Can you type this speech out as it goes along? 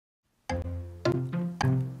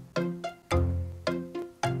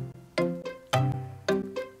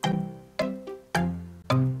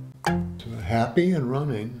happy and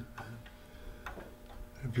running.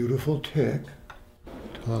 A beautiful tick.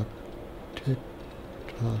 Tock, tick,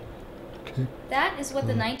 tock, tick. That is what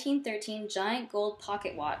the 1913 giant gold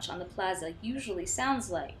pocket watch on the Plaza usually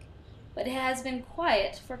sounds like, but it has been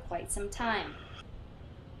quiet for quite some time.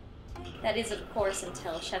 That is, of course,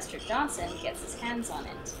 until Chester Johnston gets his hands on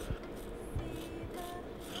it.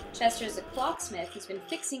 Chester is a clocksmith who's been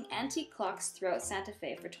fixing antique clocks throughout Santa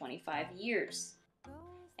Fe for 25 years.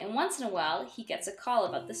 And once in a while, he gets a call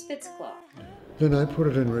about the Spitz clock. Then I put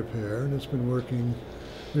it in repair, and it's been working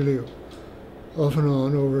really off and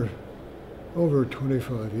on over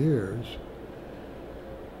 25 years.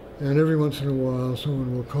 And every once in a while,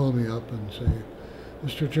 someone will call me up and say,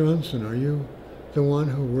 "Mr. Johnston, are you the one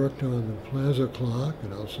who worked on the Plaza clock?"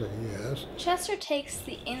 And I'll say yes. Chester takes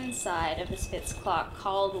the inside of the Spitz clock,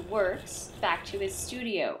 called the Works, back to his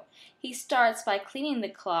studio. He starts by cleaning the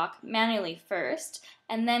clock manually first,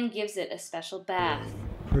 and then gives it a special bath.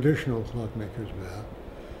 Traditional clockmaker's bath.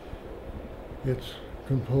 It's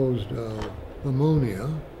composed of ammonia,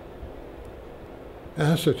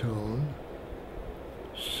 acetone,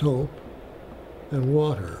 soap, and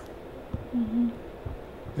water. Mm-hmm.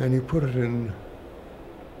 And you put it in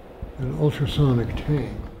an ultrasonic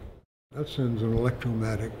tank. That sends an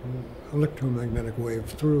electromagnetic wave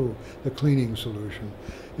through the cleaning solution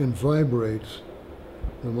and vibrates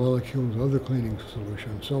the molecules of the cleaning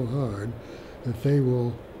solution so hard that they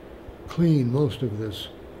will clean most of this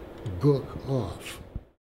gook off.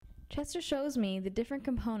 Chester shows me the different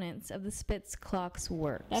components of the Spitz clock's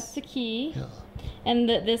works. That's the key. Yeah. And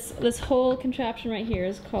this whole contraption right here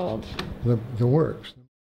is called? The works.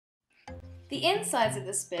 The insides of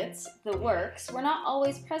the Spitz, the Works, were not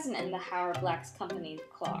always present in the Howard Black's company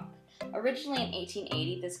clock. Originally in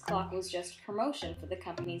 1880, this clock was just promotion for the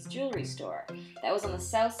company's jewelry store that was on the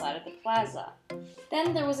south side of the Plaza.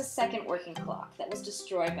 Then there was a second working clock that was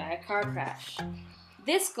destroyed by a car crash.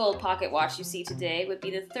 This gold pocket watch you see today would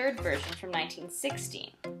be the third version from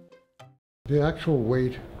 1916. The actual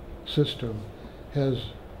weight system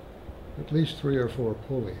has at least 3 or 4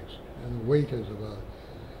 pulleys, and the weight is about,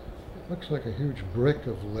 it looks like a huge brick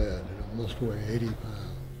of lead, and it must weigh 80 pounds.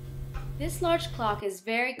 This large clock is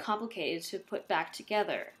very complicated to put back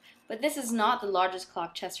together, but this is not the largest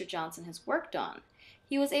clock Chester Johnston has worked on.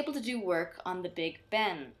 He was able to do work on the Big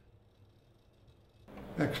Ben.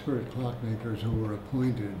 Expert clockmakers who were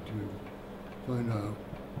appointed to find out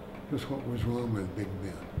just what was wrong with Big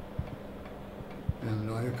Ben.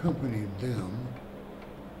 And I accompanied them.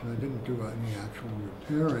 I didn't do any actual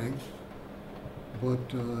repairing,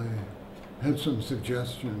 but I had some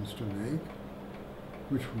suggestions to make,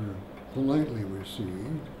 which were politely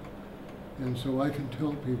received. And so I can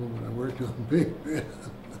tell people that I worked on Big Ben.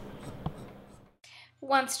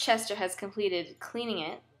 Once Chester has completed cleaning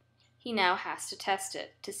it, he now has to test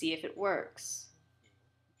it to see if it works.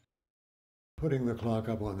 Putting the clock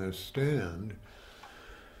up on this stand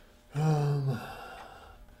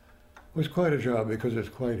was quite a job because it's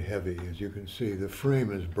quite heavy. As you can see, the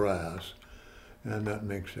frame is brass, and that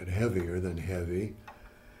makes it heavier than heavy.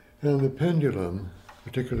 And the pendulum,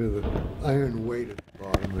 particularly the iron weight at the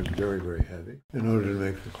bottom, is very, very heavy in order to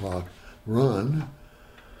make the clock run.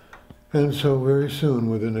 And so very soon,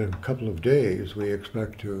 within a couple of days, we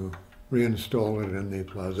expect to reinstall it in the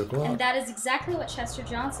Plaza clock. And that is exactly what Chester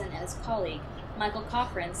Johnston and his colleague, Michael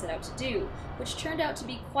Cochran, set out to do, which turned out to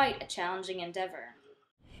be quite a challenging endeavor.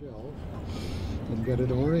 Shelf and get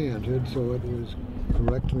it oriented so it was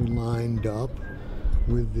correctly lined up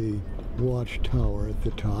with the watch tower at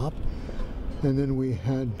the top. And then we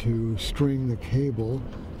had to string the cable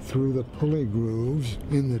through the pulley grooves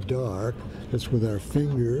in the dark. That's with our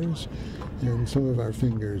fingers, and some of our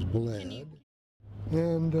fingers bled.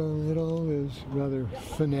 And it all is rather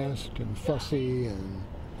finessed and fussy and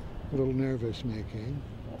a little nervous-making.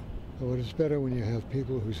 But it's better when you have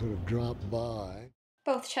people who sort of drop by.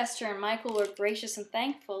 Both Chester and Michael were gracious and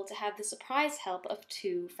thankful to have the surprise help of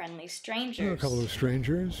 2 friendly strangers. A couple of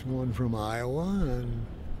strangers, one from Iowa and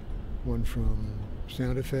one from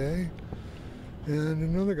Santa Fe, and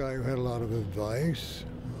another guy who had a lot of advice.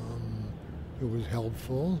 It was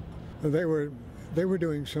helpful. They were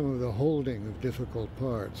doing some of the holding of difficult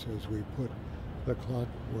parts as we put the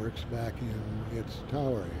clockworks back in its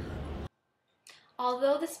tower here.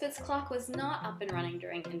 Although the Spitz clock was not up and running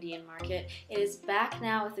during Indian Market, it is back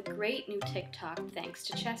now with a great new tick-tock thanks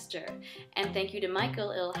to Chester. And thank you to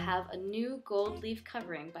Michael, it'll have a new gold leaf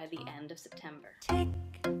covering by the end of September.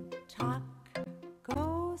 Tick-tock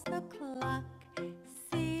goes the clock.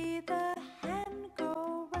 See the hand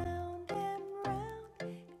go round and round.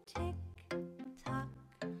 Tick-tock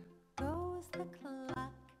goes the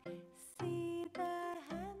clock. See